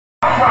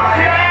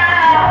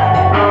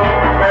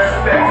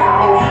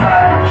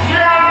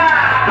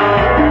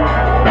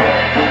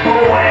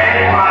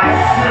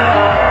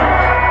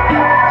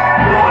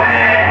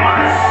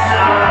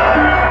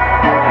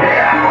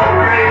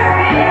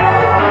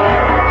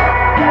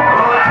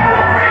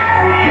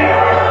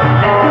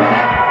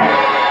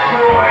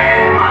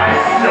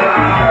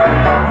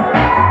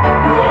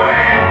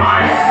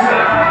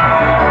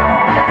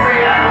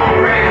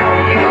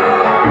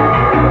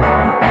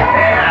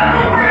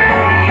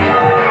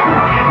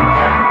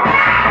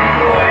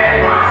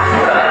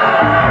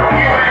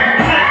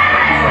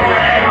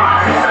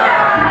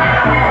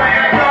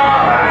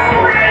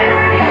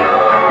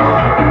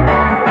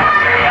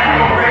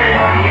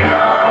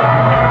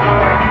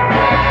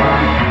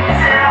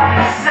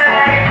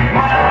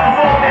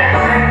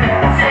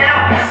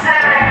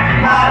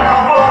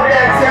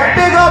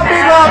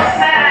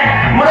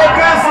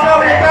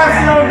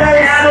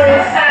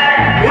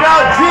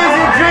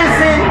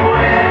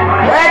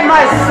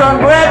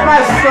Where's my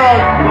son?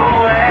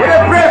 We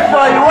will pray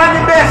for you. Want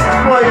the best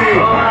for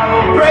you.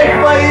 Pray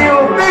for you.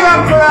 Big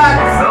up to that.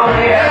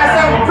 I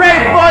said pray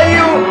for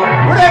you.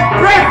 We will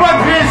pray for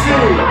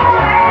Drizi.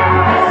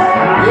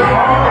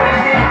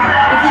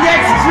 If you get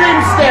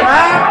dreams, them,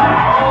 huh?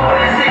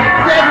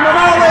 Then we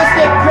always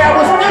get prayer.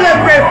 We still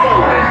pray for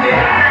you.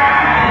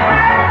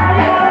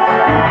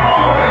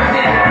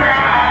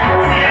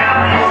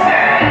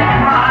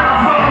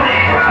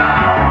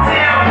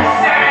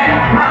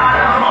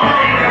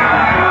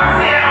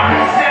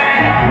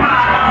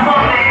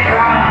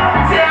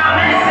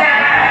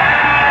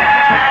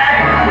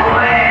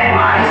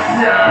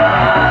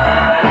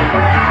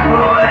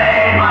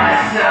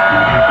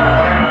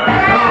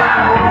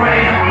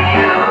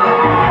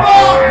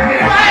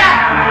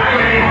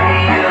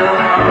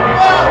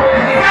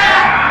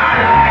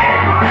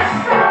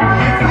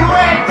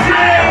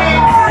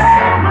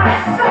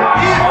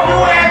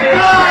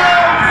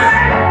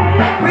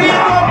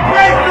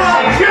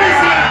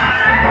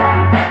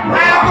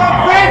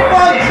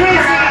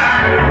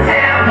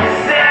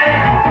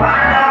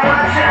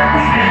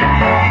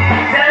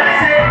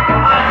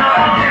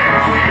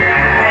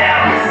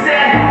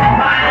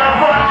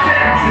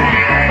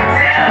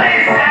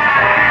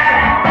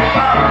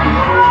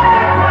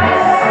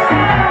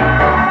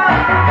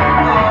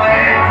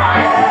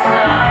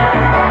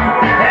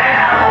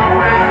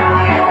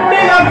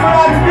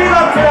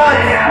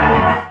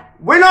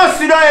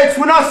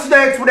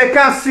 We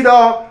can't sit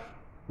down.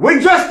 We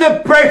just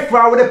pray for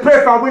her. We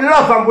pray for her. We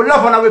love her. We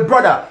love her. We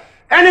brother.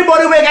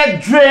 Anybody will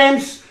get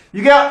dreams.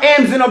 You get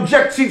aims and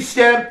objectives.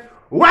 Them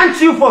want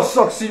you for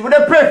succeed. We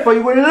pray for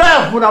you. We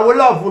love una. We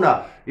love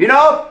una. You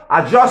know.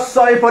 I just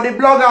saw it for the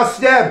bloggers.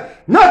 Them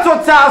not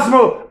to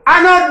Tazmo.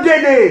 I not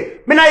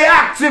Dede. Me a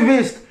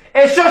activist,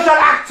 a social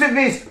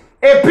activist,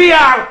 a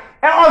PR,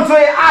 and also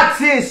an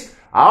artist.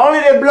 I only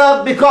the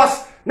blog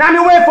because now me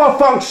wait for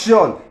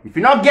function. If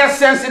you not get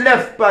sense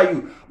left by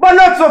you. But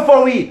not so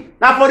for we.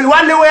 Now for the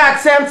one way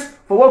attempt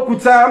for work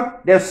with time,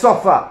 they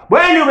suffer.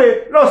 But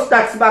anyway, let's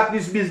start back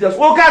this business.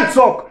 We can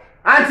talk.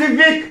 Auntie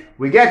Vic,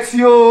 we get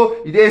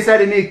you. You dey inside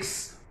the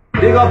mix.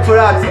 Big up to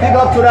that. Big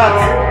up to that.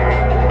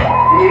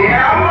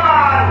 Yeah,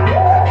 man.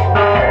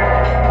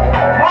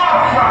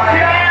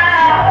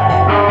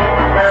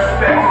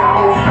 Respect the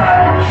most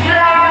high.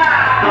 Yeah.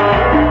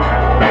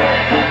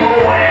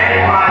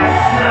 Away, my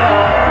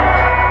son.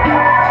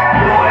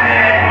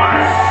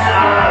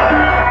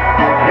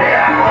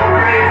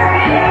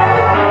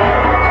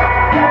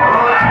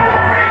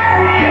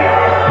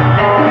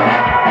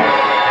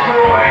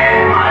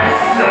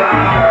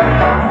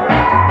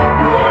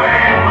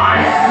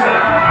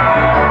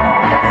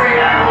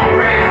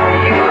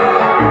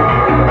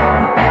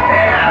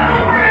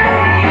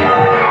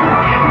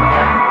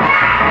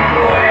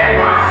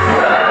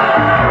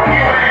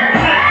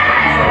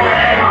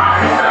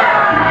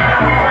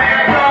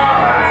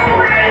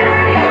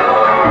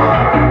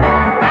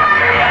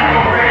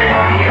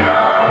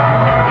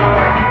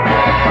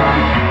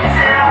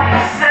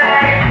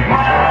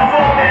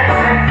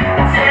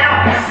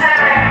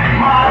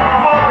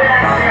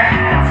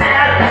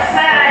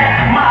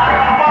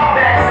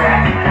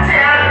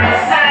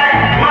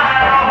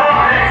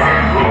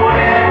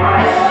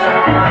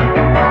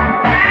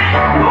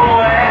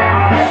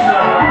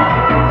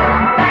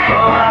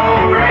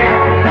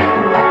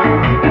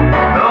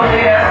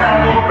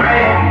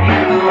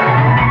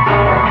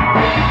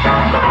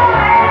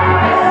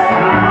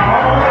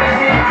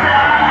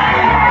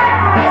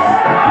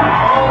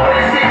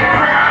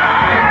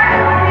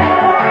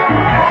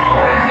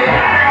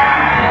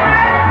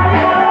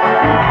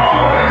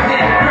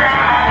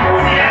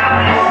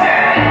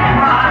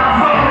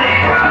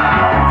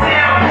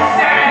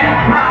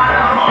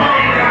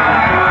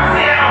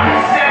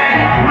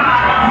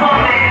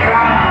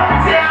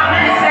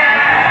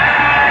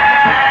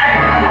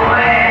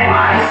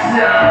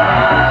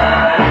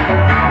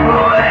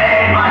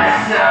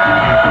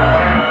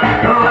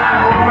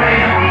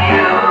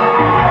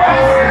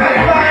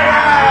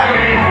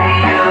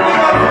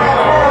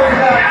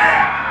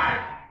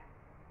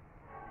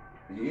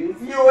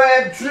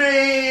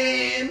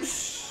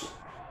 dreams.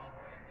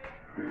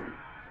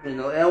 You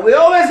know, and we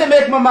always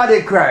make mama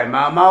they cry.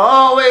 Mama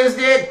always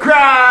did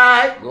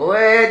cry. Go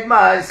ahead,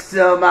 my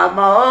son.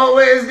 Mama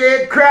always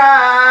did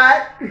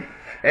cry.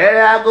 And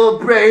I go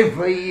pray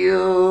for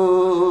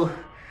you.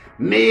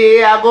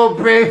 Me, I go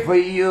pray for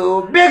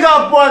you. Big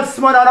up once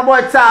more on the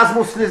boy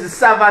Tazmo, Sliz, the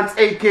servant,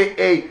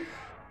 aka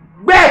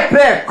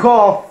Bepe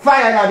call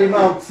fire at the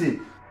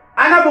mountain.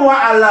 I never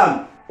want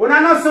alarm. When I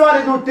know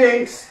somebody do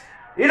things,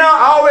 you know,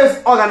 I always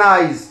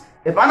organize.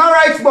 If I don't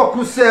write book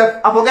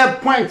myself, I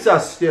forget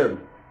pointers still.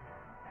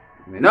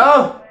 You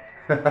know?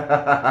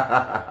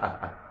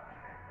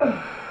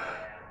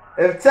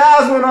 If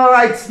Tazmo don't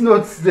write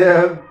notes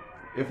there,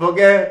 you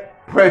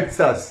forget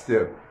pointers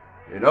still.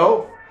 You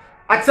know?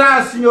 At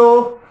times, you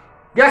know,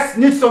 just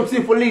need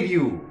something to lead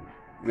you.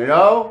 You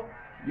know?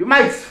 You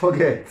might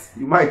forget.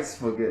 You might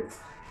forget.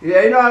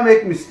 Yeah, you know I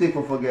make mistake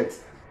or forget.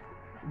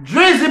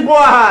 Drizi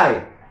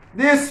boy,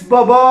 this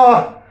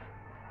baba,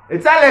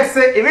 it's like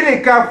say it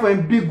really come for a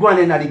big one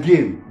in the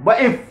game.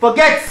 But if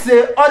forget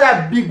say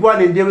other big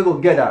one in there we go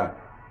get her.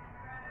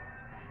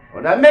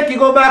 But I make you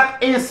go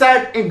back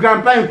inside in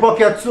grandpa in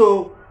pocket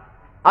too.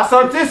 As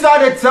something saw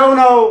the town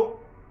now.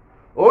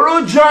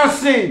 Olu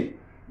Johnson.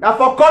 Now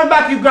for call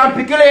back you grandpa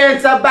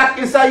enter back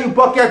inside your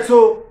pocket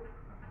too.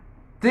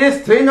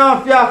 This thing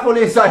on fearful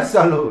inside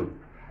salon.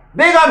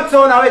 Big up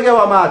town now we get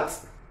one mat.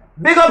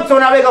 Big up town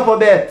now we go for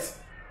bet.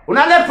 When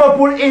I left for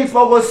pull in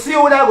for go see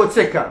what I go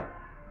take her.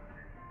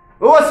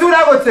 We go see what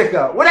I go take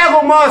her. What I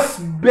go must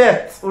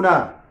bet.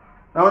 Now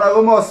I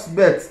go must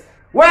bet.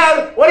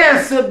 Well, what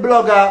I say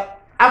blogger,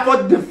 I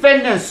for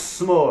defending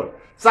small.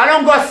 So I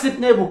don't go sit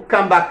never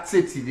come back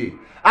today.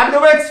 I'm the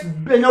wait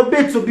no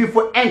bit to be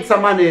for enter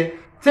money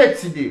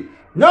today.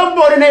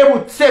 Nobody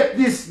able to take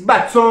this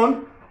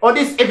baton or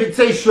this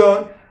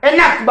invitation and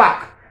knock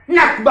back.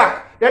 Knock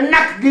back. Then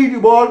knock give the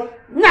ball.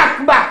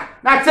 Knock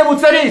back. Now tell you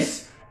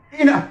this.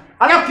 You know,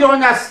 I don't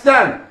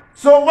understand.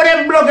 So when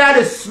them blogger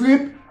they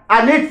sleep,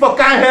 I need for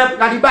kind help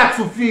at the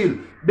battlefield.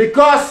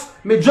 Because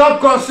my job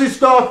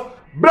consists of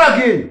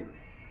blogging.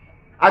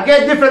 I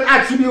get different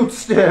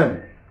attributes to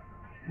them.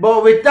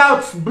 But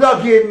without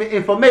blogging, my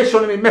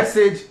information, my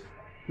message,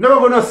 never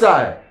gonna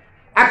say.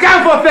 I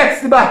can't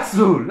perfect the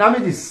battle. Now me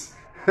this.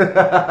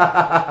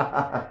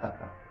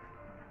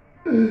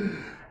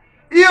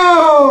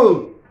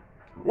 You!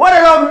 What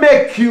did I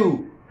make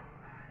you?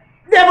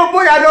 Never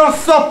boy I don't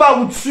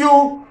suffer with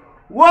you.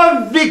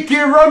 One Vicky,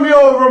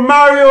 Romeo,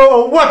 Romario,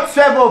 or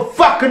whatever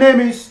fucking name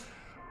is.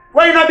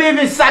 When you not be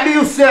even sabi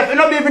yourself, you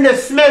not be even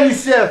smell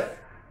yourself.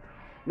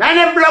 Now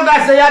them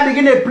bloggers say they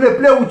begin to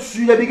play with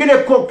you, they begin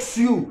to coax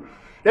you,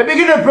 they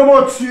begin to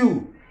promote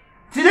you.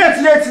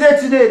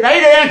 Today. Now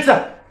you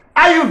enter.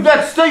 Are you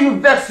vexed? Stay you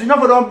vexed. You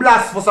never don't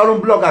blast for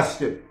some bloggers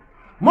still.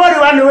 More than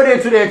one way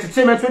into the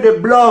entertainment, with the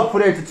blog for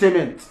the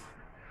entertainment.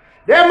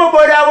 Them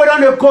boy that way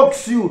on the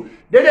coax you.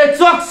 Then they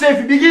talk say if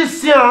you begin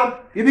seeing,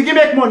 you begin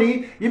make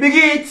money, you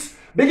begin eat,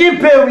 begin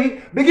pay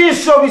we, begin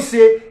show we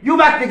say, you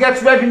back to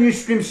get revenue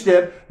stream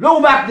step,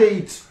 low back they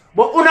eat.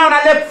 But una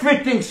left free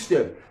things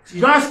step.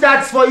 You don't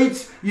start for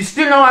it, you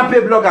still don't want to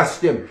pay bloggers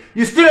step.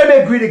 You still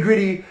make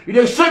greedy. You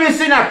don't show me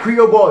saying a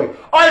Creole boy.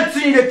 All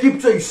things they keep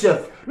to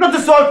yourself. Not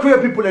just all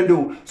Creole people and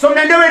do. Some of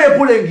them where they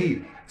pull and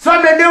give. Some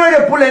of them where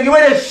they pull and give,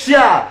 where they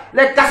share.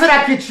 Like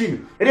Casada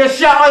Kitchen. And they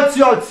share all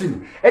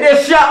thing. And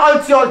they share all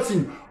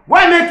thing.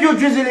 Why make you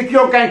Drizi like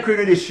you can't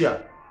create this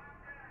share?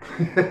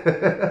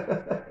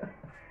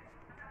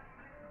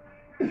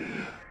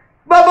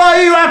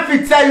 Baba, you want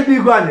to tell you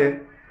big one eh?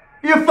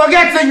 You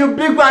forget that you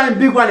big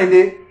one in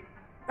there.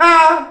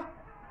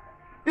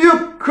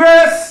 You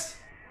crazy.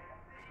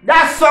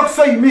 That socks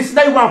so you miss.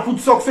 Now you want foot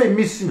socks so you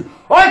missing.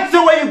 All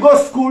the way you go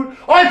school,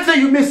 all the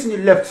you missing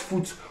your left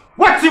foot.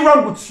 What's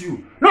wrong with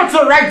you? Not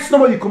so right,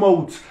 nobody you come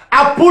out.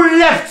 I pull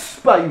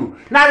left by you.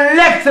 Now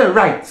left and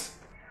right.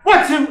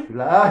 What's in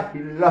la.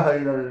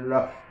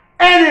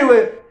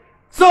 Anyway,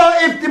 so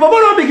if the bubble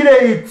don't begin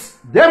to eat,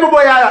 them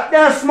boy are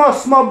them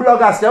small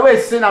bloggers, they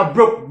always saying a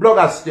broke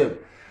bloggers them.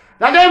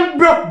 Now them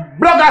broke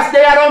bloggers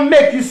they don't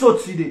make you so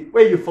today.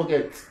 Where you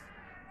forget?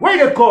 Where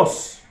the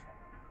cost?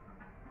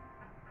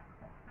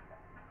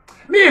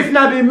 Me if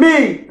not be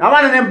me, I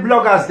one of them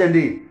bloggers then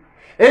they.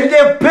 If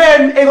they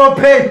pay me, they go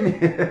pay me.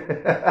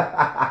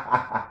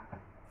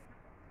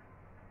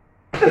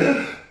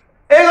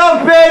 They go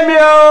pay me,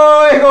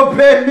 oh, they go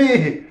pay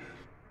me.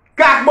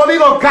 Cack, but we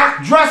go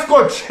cack, dress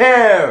go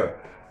chair.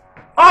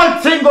 All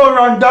thing go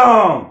run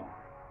down.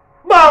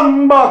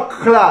 Bamba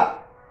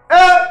clap.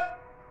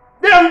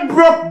 Them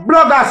broke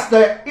bloggers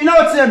there, you know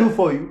what they do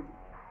for you?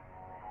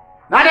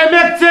 Now they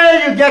make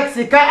sure you get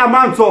the kind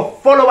amount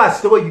of followers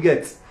the way you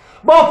get.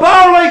 But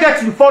Paul, when you get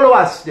the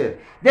followers there,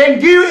 then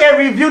give you a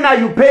review now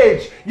your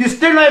page. You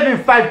still not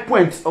even 5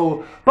 points.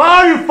 Oh,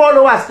 Paul, you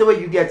followers the way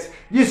you get.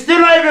 You still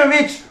not even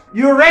reach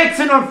your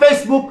rating on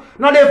Facebook,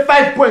 not even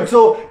 5 points.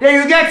 So then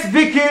you get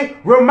Vicky,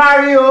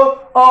 Romario,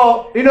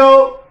 or you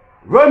know,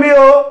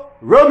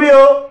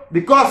 Romeo,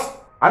 because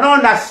I don't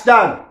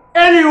understand.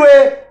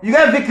 Anyway, you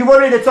get Vicky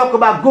Romeo, they talk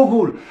about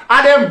Google.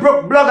 And them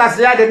broke bloggers,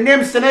 they had the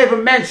names they never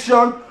even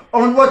mention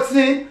on what's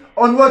it.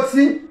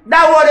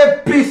 That what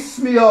they piss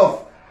me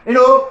off. You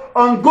know,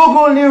 on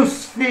Google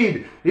News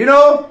feed. You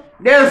know,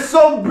 they're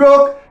so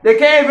broke, they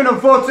can't even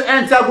afford to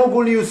enter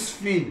Google News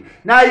feed.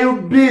 Now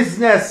you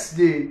business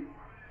day.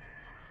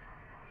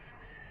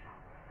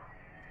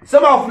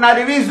 Some of now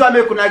the reason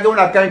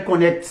why I can't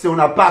connect on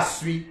a pass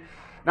suite.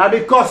 Now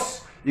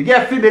because you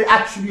get female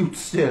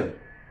attributes there.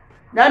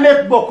 Now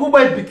make beaucoup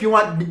boy pick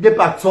want the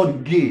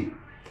pattern gay.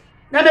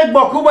 Now make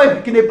beaucoup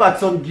boy pick the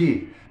pattern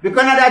gay.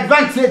 Because now the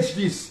advantage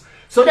this.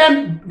 So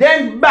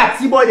then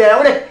batty boy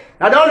there.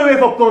 Now the only way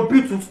for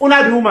compete with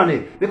una the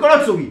woman. Because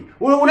not so we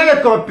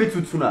not compete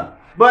with una.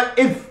 But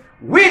if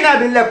we not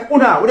be like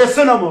una with the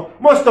son of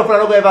most of them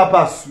don't ever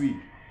pass we.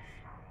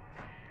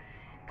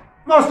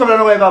 Most of them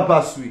don't ever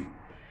pass we.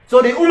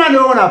 So the woman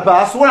don't wanna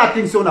pass, one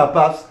thinks wanna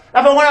pass.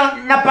 Now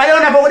wanna pay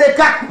on about the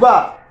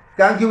kakba.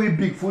 Can give you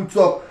big full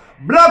talk.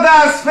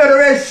 Bloggers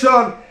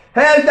Federation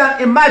held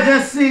an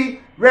emergency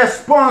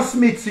response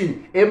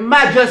meeting.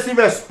 Emergency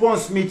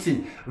response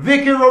meeting.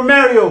 Vicky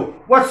Romeo,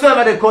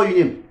 whatsoever they call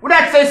him. Would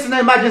that say it's an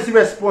emergency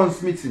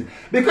response meeting?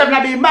 Because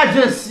now the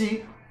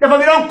emergency, therefore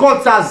we don't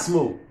call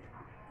Tazmo.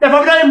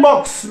 Therefore we don't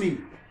inbox me.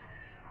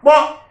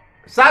 But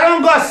so I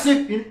don't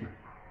gossip.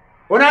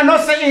 When I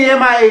not say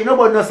EMIA,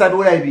 nobody knows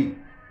what I be.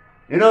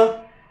 You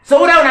know? So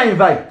what I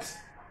invite?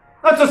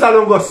 Not just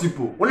salon gossip.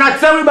 When I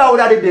tell me about what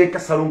I did,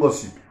 salon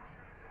gossip.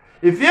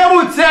 If you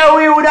will tell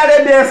me what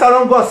I did,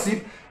 salon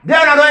gossip,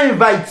 then I don't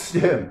invite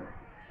them.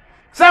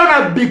 So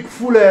I'm a big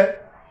fool. Una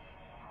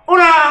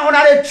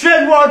the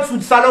trade words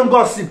with salon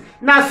gossip.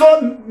 Now so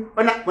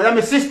when I'm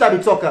a sister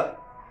be talker.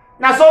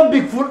 Now so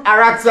big fool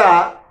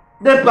arata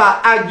they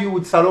argue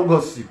with salon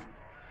gossip.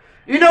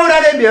 You know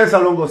what they be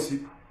salon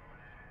gossip?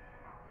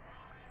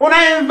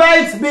 Una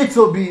invite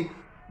B2B,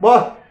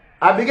 but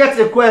I be get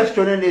a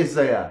question in this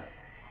here.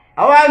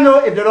 I want to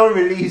know if they don't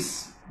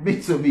release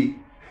B2B.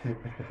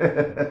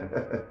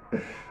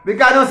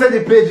 Because I don't say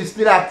the page is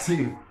still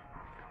active.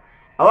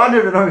 I wonder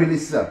if they don't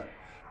release that.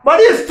 But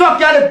this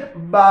talk are the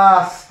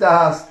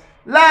bastards.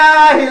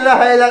 La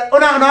ilaha illallah. Oh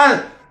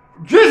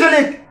no.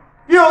 Drizi,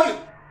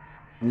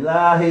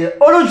 La ilaha.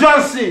 Olu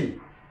Johnson.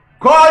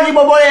 Call the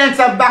boy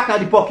enter back at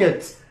the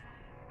pocket.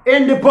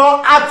 In the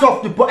paw, out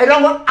of the paw. It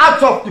don't go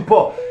out of the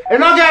paw. It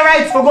don't get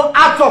right to go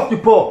out of the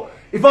paw.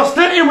 If you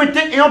stay in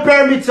within your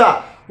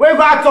perimeter, when you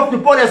go out of the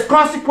paw, there's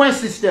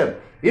consequences them.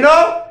 You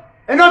know?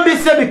 And don't be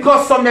say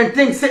because some them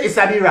things say it's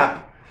a be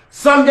rap.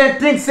 Some them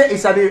things say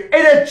it's a be. It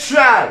a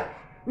try.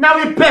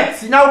 Now we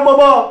pets. Now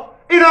bobo.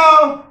 You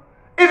know,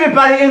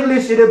 everybody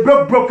English is a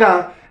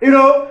broken. You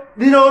know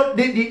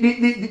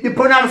the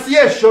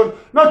pronunciation.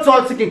 Not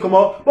all taking come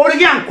out, but we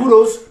get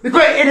kudos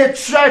because it a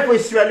try for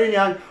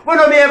Israelian. We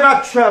don't be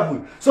ever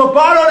travel. So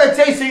part of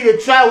the taste say they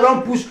try. We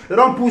don't push. They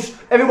don't push.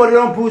 Everybody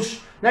don't push.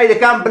 Now they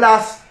can't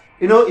blast.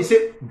 You know, it's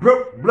a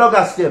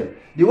bloggers them.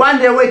 The one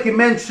day where he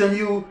mention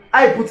you,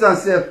 I put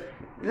myself.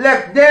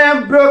 Let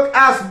them broke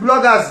ass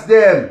bloggers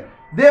them.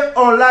 They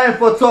online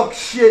for talk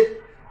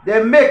shit.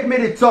 They make me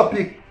the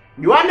topic.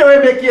 You wonder why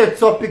make you a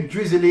topic,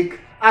 Drizi leak?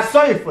 I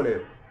saw it for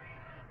them.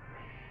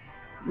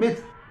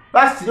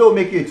 Basti don't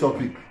make you a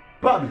topic.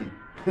 Probably.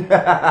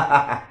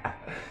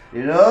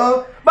 You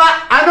know?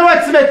 But I know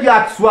what to make you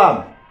at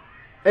swam.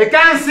 You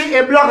can't see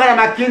a blogger in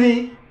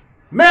McKinney.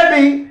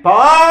 Maybe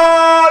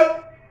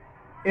Paul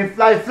in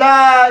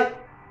Fly.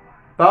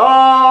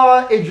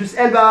 Paul Idris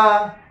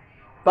Elba.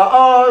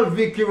 Paul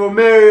Vicky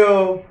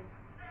Romeo.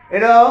 You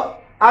know?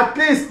 At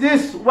least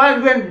this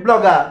one great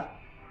blogger.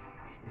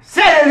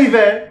 Say they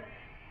live.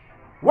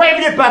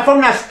 When they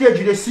perform on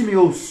stage, they see me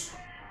host.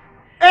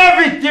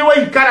 Everything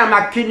when you can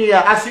at McKinney,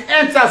 as you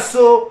enter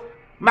so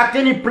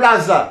McKinney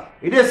Plaza,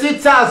 you see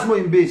Tazmo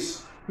in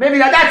base. Maybe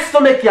that's to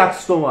make you at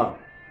stone.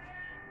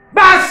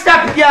 But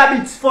stop your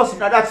bits first,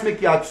 now that's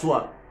make you at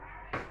one.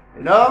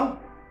 You know?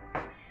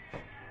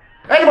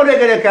 Anybody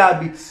get a car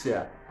bits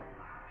here?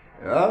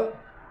 Yeah?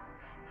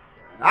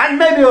 And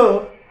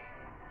maybe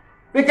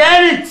because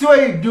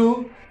anything you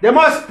do, they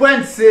must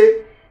point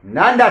say,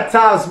 Nanda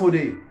Tazmo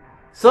day.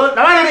 So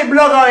the one of the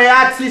blogger or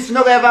artist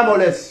no ever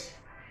molest.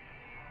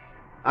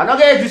 I don't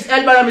get just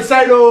Elba on my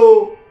side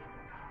oh.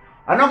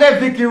 I don't get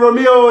Vicky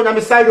Romeo on my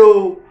side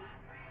oh.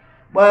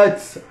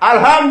 But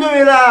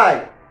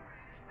Alhamdulillah.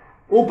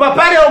 O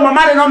papa de o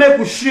mama de não me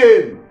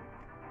coucher.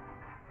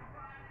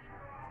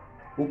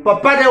 O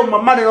papa de o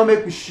mama de não me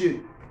coucher.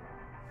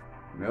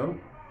 No?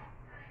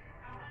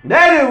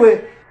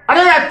 Anyway, I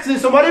don't like to see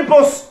somebody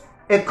post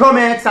a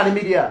comment on the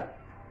media.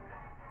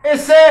 They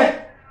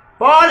say,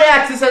 for all the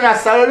artists in that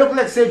salon look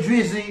like say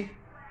Drizi,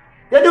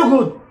 they do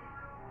good.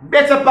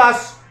 Better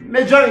pass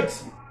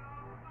majority.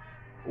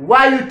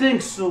 Why you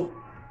think so?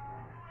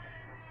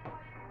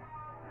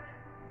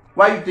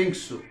 Why you think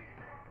so?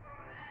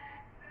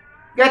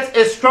 Get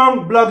a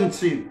strong blogging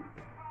team.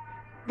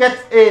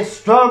 Get a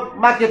strong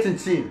marketing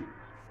team.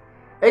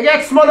 And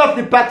get small of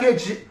the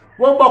package.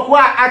 One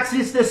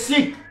artists they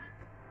seek.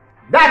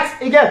 That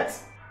you get.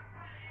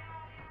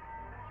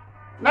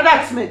 Now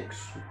that's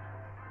mixed.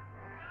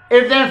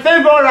 If they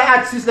favor the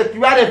artists that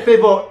you had in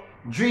favor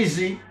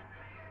Drizi,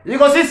 you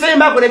can see same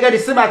back when they get the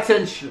same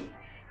attention.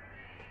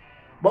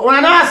 But when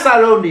I know a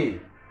salon,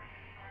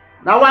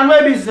 now one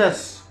way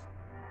business.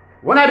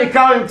 When I the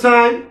cow in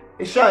time,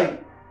 it shine.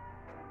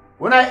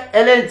 When I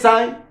LA in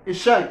time, it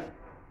shine.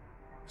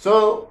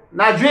 So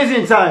now Drizi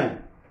in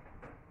time.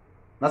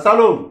 Now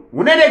salon.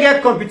 When they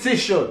get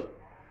competition,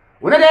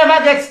 when they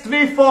ever get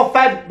 3, 4,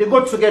 5, they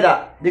go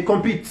together, they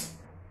compete.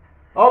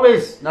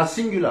 Always na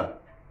singular.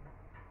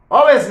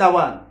 Always na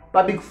one,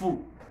 but big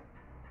fool.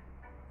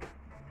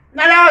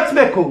 Now that's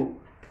me cool.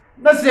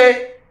 Not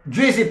say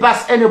Drizi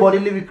pass anybody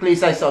lyrically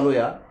inside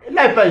Saloya. He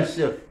like by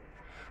himself.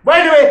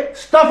 By the way,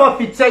 stuff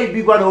of it tell you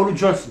big one Olu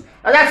Johnson.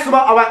 And that's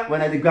about our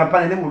when I the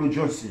grandpa name Olu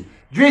Johnson.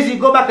 Drizi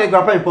go back to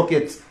grandpa in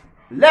pocket.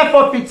 Left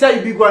of it tell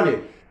you big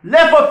one.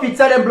 Left of it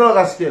tell them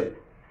bloggers them.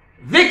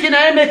 Vicky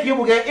na make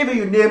you get even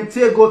your name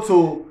take go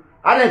to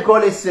I don't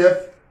call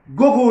itself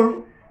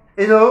Google,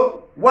 you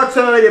know,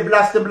 whatever they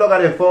blast the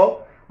blogger there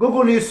for.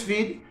 Google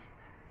Newsfeed.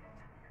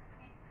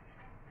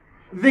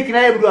 Vicky na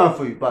able to do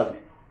for you, pardon.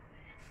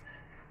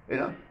 You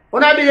know?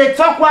 When I be they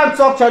talk one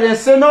talk to them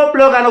say no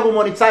blogger no go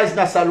monetize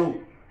na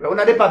salon. When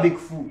I dey pa big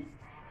fool.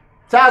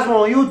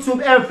 Tazmo on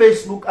YouTube and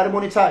Facebook are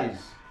monetize.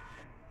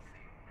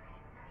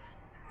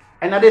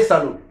 And na dey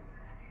salon.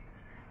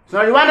 So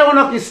now the one that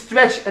want to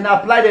stretch and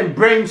apply them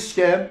brain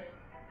stem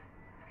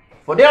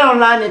for their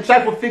online and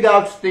try to figure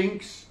out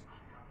things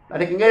that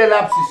they can get a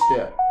lapses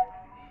there.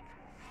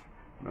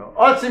 No,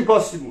 all it's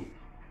impossible.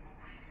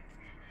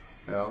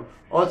 You know,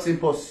 all it's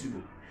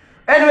impossible.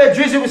 Anyway,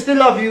 Drizi, we still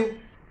love you.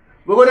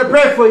 We're going to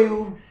pray for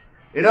you.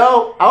 You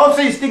know, I hope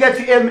so you still get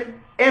your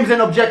aims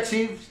and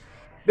objectives.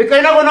 Because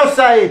you're not going to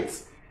say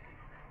it.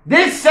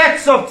 This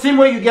sets of team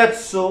where you get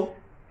so.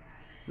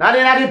 Now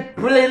they're at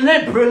the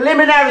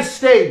preliminary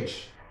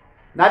stage.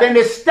 Now then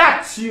they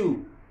start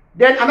you.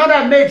 Then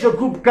another major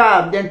group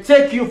come. Then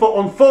take you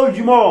for unfold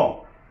you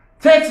more.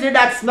 Take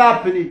that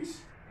snap in it.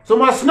 So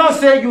must not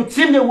say you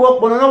team the work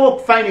but not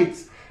work find it.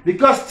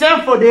 Because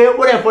time for them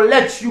whatever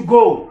let you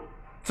go.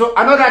 So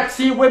another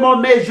team way more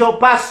major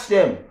past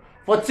them.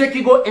 For take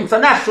you go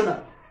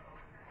international.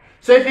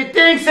 So if you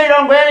think say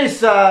don't go any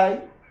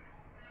side,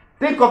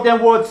 think of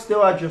them words they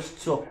are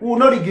just talk. We will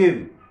know the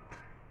game.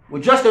 We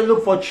just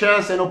look for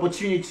chance and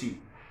opportunity.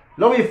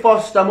 Let me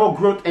foster more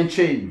growth and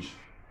change.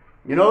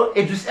 You know,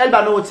 it just help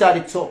I know what's how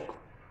they talk.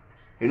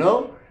 You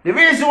know, the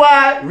reason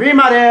why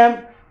Rima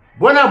them,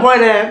 Bona Boy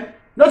them,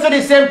 not to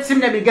the same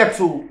team that we get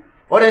to,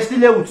 or they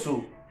still able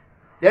to.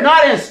 They're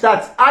not in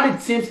start, how the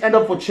teams end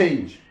up for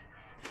change.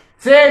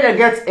 Say they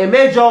get a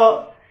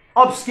major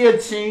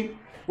upscale team,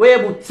 we're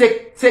able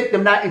to take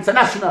them now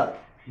international,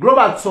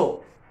 global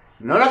tour.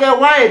 None of them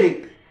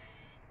wide,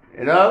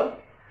 you know.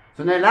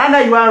 So then now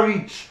you want to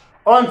reach.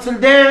 Until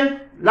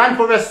then, land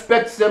for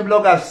respect them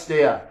bloggers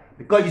there.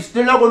 Because you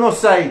still not going to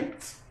say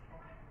it.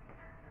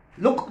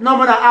 Look, no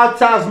matter how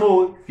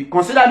Tazmo, if you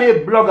consider me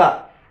a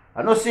blogger,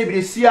 I don't say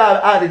they see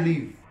how they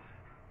live.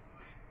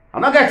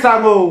 I'm not getting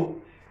Tazmo.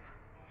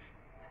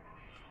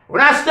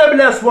 When I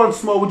stabilize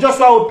once more, we just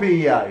want to open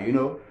here, you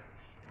know.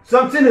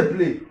 Something to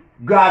play.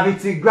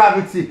 Gravity,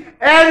 gravity.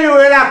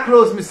 Anyway, that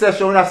close my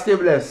session when I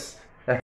stabilize.